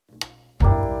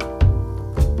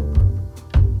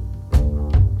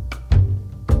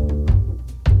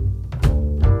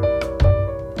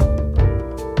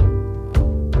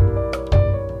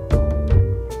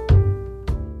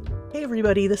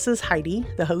everybody. This is Heidi,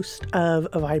 the host of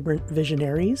Vibrant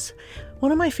Visionaries.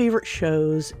 One of my favorite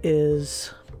shows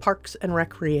is Parks and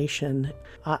Recreation.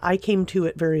 I came to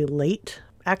it very late,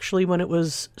 actually, when it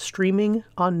was streaming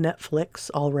on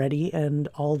Netflix already, and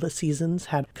all the seasons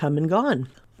had come and gone.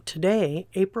 Today,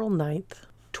 April 9th,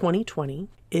 2020,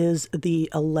 is the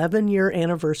 11-year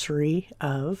anniversary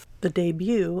of the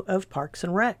debut of Parks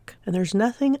and Rec. And there's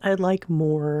nothing I'd like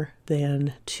more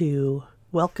than to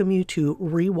welcome you to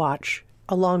rewatch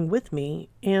along with me,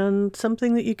 and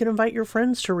something that you can invite your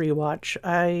friends to rewatch.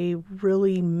 I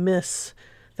really miss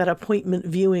that appointment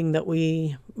viewing that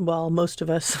most of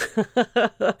us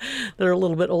that are a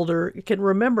little bit older can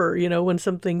remember, when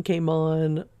something came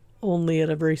on only at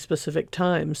a very specific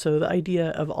time. So the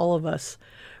idea of all of us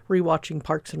rewatching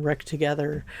Parks and Rec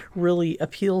together really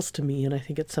appeals to me, and I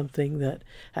think it's something that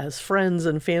as friends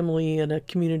and family and a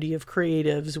community of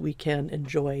creatives we can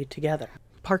enjoy together.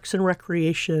 Parks and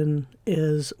Recreation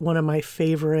is one of my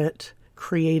favorite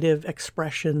creative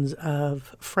expressions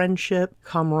of friendship,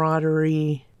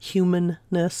 camaraderie,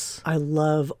 humanness. I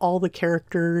love all the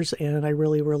characters, and I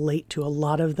really relate to a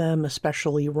lot of them,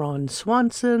 especially Ron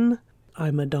Swanson.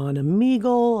 I'm a Donna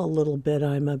Meagle, a little bit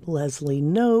I'm a Leslie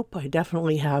Knope. I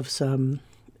definitely have some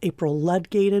April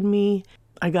Ludgate in me.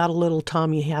 I got a little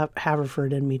Tommy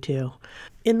Haverford in me too.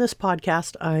 In this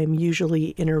podcast, I'm usually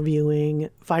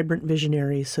interviewing vibrant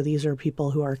visionaries. So these are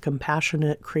people who are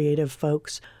compassionate, creative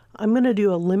folks. I'm going to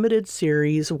do a limited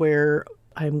series where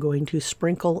I'm going to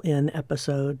sprinkle in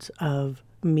episodes of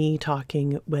me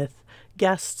talking with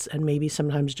guests, and maybe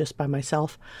sometimes just by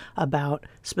myself, about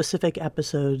specific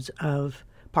episodes of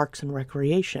Parks and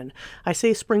Recreation. I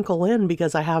say sprinkle in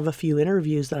because I have a few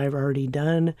interviews that I've already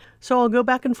done. So I'll go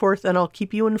back and forth, and I'll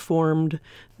keep you informed,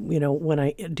 when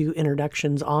I do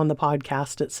introductions on the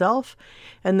podcast itself,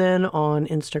 and then on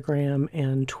Instagram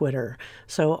and Twitter.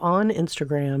 So on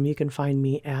Instagram, you can find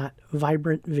me at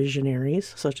Vibrant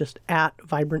Visionaries. So just at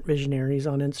Vibrant Visionaries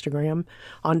on Instagram.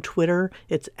 On Twitter,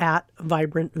 it's at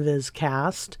Vibrant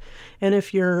Vizcast. And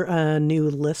if you're a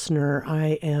new listener,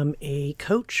 I am a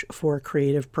coach for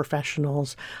creative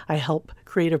professionals. I help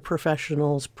creative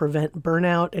professionals prevent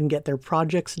burnout and get their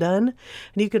projects done.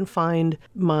 And you can find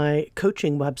my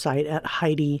coaching website at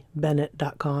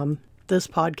HeidiBennett.com. This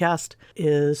podcast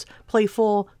is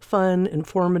playful, fun,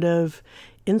 informative,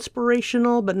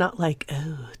 inspirational, but not like,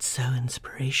 oh, it's so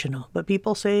inspirational. But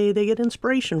people say they get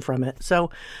inspiration from it. So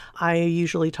I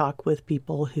usually talk with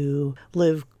people who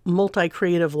live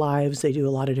multi-creative lives. They do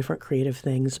a lot of different creative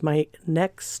things. My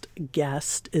next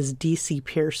guest is DC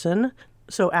Pearson.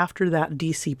 So after that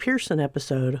DC Pearson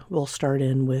episode, we'll start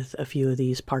in with a few of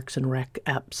these Parks and Rec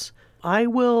eps. I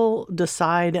will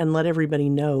decide and let everybody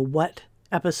know what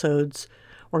episodes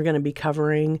we're going to be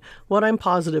covering. What I'm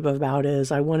positive about is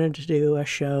I wanted to do a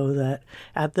show that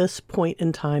at this point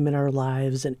in time in our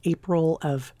lives, in April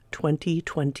of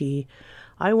 2020,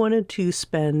 I wanted to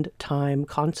spend time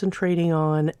concentrating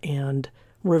on and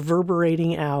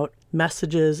reverberating out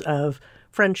messages of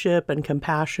friendship and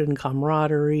compassion,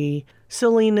 camaraderie,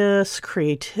 silliness,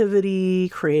 creativity,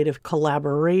 creative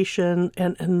collaboration.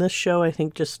 And this show, I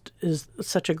think, just is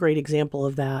such a great example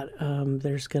of that.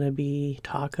 There's going to be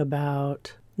talk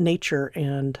about nature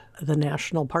and the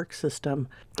national park system.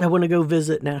 I want to go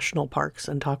visit national parks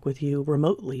and talk with you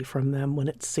remotely from them when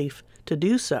it's safe to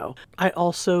do so. I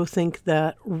also think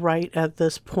that right at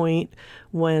this point,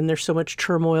 when there's so much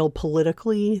turmoil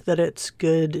politically, that it's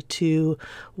good to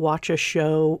watch a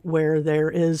show where there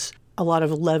is a lot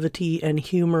of levity and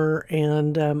humor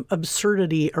and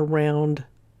absurdity around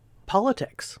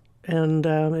politics. And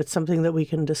it's something that we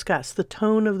can discuss. The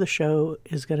tone of the show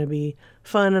is going to be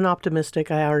fun and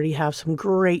optimistic. I already have some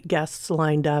great guests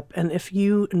lined up. And if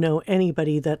you know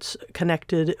anybody that's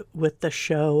connected with the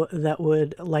show that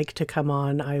would like to come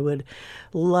on, I would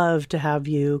love to have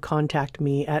you contact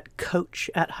me at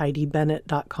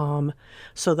coach@HeidiBennett.com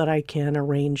so that I can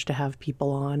arrange to have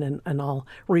people on, and I'll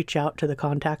reach out to the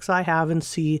contacts I have and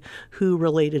see who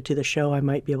related to the show I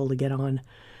might be able to get on.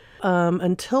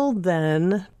 Until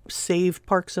then, save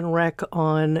Parks and Rec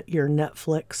on your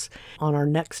Netflix. On our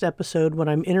next episode, when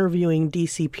I'm interviewing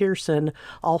DC Pearson,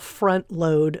 I'll front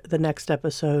load the next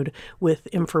episode with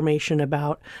information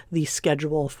about the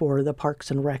schedule for the Parks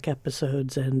and Rec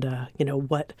episodes and,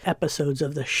 what episodes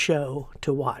of the show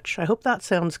to watch. I hope that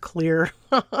sounds clear.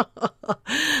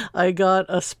 I got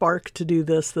a spark to do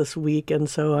this week, and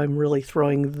so I'm really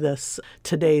throwing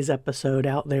today's episode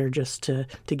out there just to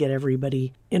get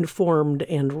everybody informed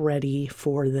and ready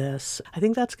for this. this. I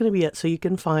think that's going to be it. So you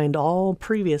can find all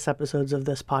previous episodes of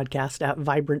this podcast at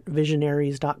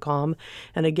vibrantvisionaries.com.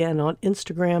 And again, on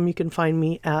Instagram, you can find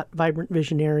me at Vibrant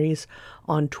Visionaries.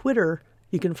 On Twitter,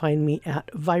 you can find me at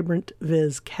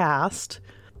VibrantVizCast.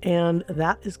 And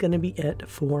that is going to be it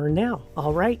for now.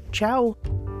 All right, ciao.